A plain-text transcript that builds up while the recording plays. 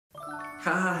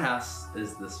Kaha House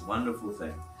is this wonderful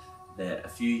thing that a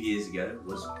few years ago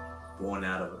was born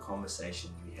out of a conversation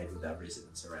we had with our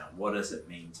residents around what does it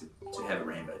mean to have a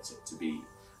rainbow, to be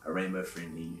a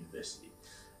rainbow-friendly university.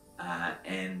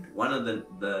 And one of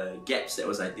the gaps that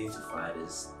was identified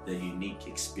is the unique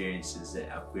experiences that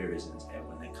our queer residents have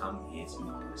when they come here to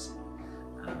university.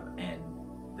 And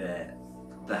the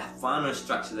whānau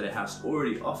structure that our house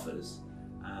already offers,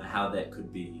 how that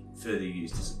could be further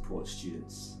used to support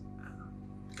students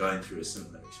going through a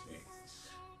similar experience.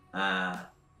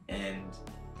 And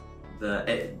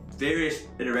the various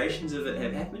iterations of it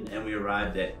have happened, and we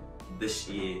arrived at this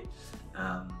year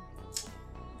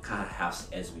Kaha House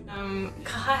as we know.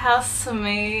 Kaha House to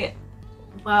me,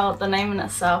 well, the name in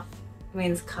itself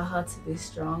means kaha, to be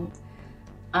strong.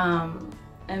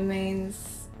 It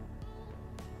means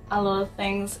a lot of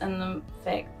things in the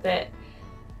fact that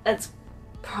it's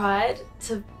pride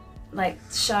to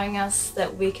showing us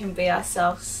that we can be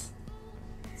ourselves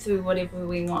through whatever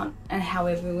we want and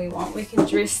however we want. We can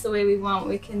dress the way we want,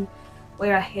 we can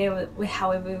wear our hair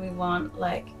however we want.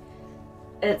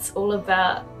 It's all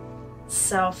about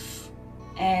self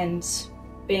and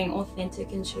being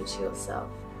authentic and true to yourself.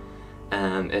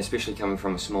 Especially coming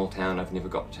from a small town, I've never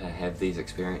got to have these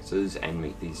experiences and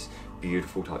meet these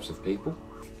beautiful types of people.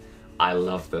 I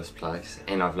love this place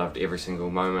and I've loved every single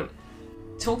moment.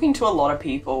 Talking to a lot of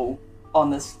people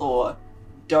on this floor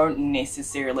don't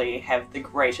necessarily have the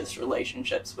greatest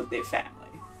relationships with their family.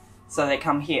 So they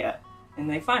come here and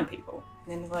they find people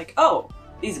and they're like, oh,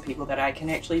 these are people that I can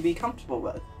actually be comfortable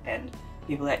with and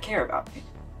people that care about me.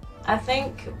 I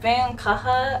think being on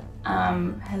Kaha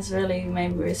has really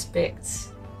made me respect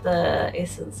the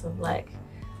essence of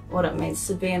what it means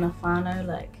to be in a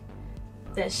whānau.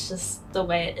 That's just the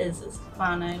way it is as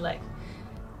whānau.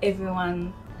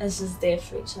 Everyone is just there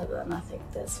for each other, and I think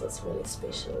that's what's really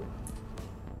special.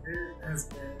 It has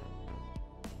been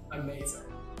amazing,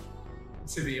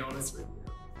 to be honest with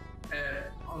you. And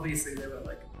obviously there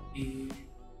were the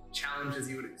challenges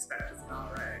you would expect as an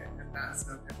RA, and that's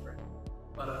no different.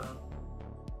 But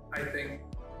I think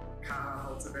Kaha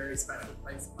holds a very special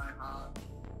place in my heart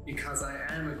because I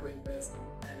am a queer person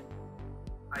and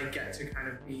I get to kind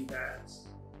of be that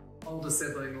older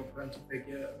sibling or parental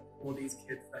figure for these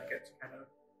kids that get to kind of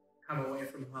come away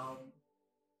from home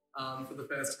for the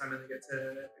first time, and they get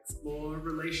to explore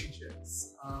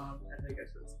relationships and they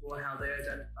get to explore how they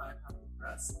identify and how they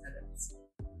dress, and it's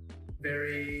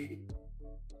very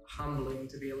humbling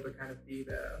to be able to kind of be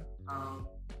there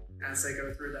as they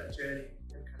go through that journey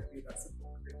and kind of be that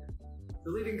support figure.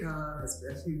 The leading Kaha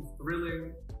has been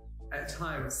thrilling, at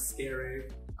times scary,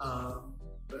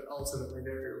 but ultimately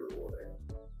very rewarding.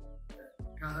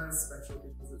 Kaha is special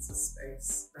because it's a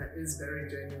space that is very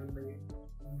genuinely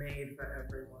made for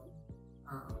everyone.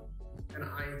 And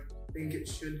I think it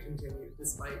should continue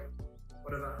despite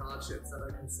whatever hardships that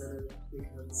are considered,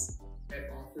 because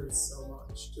it offers so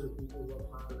much to the people who are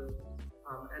part of it,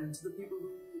 and to the people who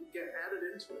get added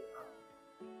into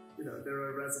it. There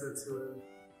are residents who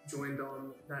have joined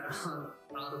on that aren't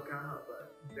part of Kaha,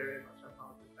 but very much a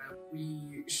part of that.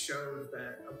 We showed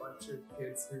that a bunch of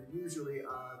kids who usually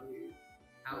are the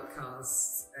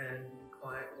outcasts and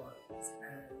quiet ones,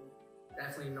 and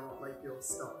definitely not your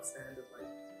stock standard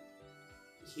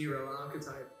hero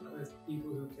archetype. There's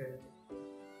people who can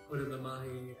put in the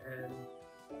mahi and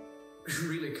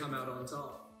really come out on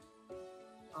top.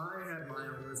 I had my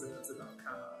own reserves about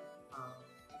Kaha,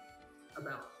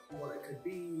 about what it could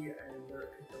be and where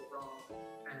it could go wrong,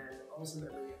 and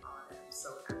ultimately I am so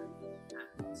happy it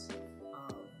happened.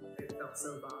 It felt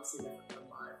so vastly different from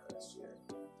my first year,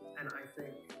 and I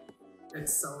think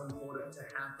it's so important to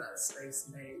have that space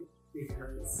made,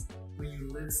 because when you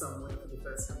live somewhere for the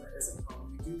first time that isn't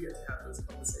home, you do get to have those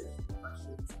conversations and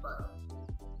questions, but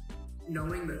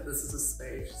knowing that this is a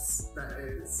space that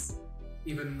is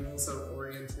even more so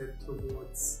oriented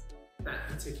towards that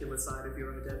particular side of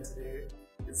your identity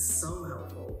is so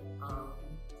helpful,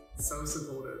 so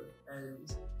supportive,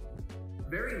 and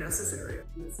very necessary.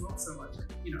 It's not so much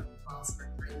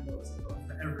plastering rainbows for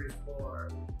every floor,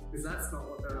 because that's not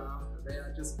what they're after. They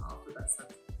are just after that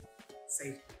sense of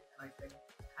safety, and I think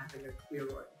having a clear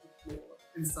oriented floor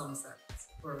in some sense,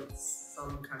 or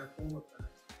some kind of form of that,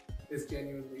 is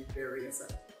genuinely very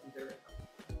essential and very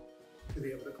helpful to be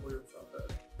able to call yourself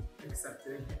an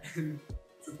accepting and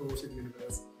supportive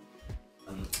university.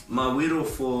 My wero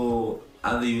for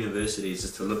other universities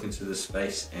is to look into this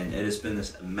space, and it has been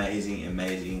this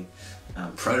amazing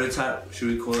prototype, should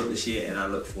we call it, this year, and I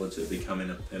look forward to it becoming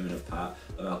a permanent part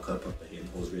of our kaupapa here in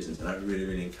Halls Residence, and I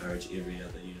really encourage every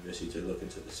other university to look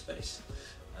into this space,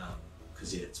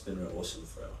 because yeah, it's been real awesome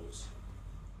for our halls.